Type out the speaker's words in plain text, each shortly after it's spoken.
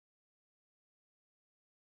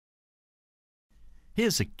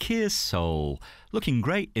Here's a Kia Soul, looking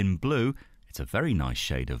great in blue. It's a very nice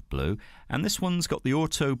shade of blue, and this one's got the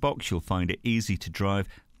auto box. You'll find it easy to drive,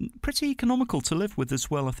 pretty economical to live with as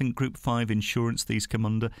well. I think Group 5 insurance these come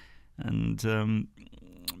under, and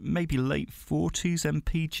maybe late 40s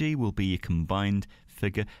MPG will be your combined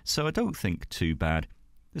figure, so I don't think too bad.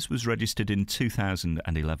 This was registered in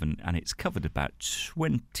 2011 and it's covered about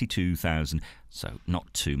 22,000, so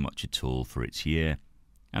not too much at all for its year.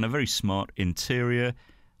 And a very smart interior.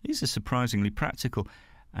 These are surprisingly practical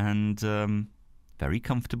and very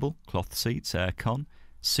comfortable. Cloth seats, aircon,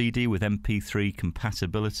 CD with MP3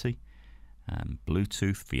 compatibility,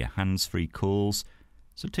 Bluetooth for your hands-free calls.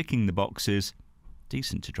 So ticking the boxes,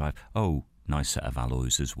 decent to drive. Oh, nice set of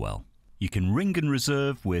alloys as well. You can ring and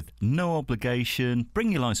reserve with no obligation.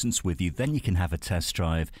 Bring your licence with you, then you can have a test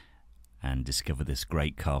drive and discover this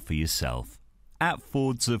great car for yourself at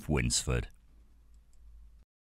Fords of Winsford.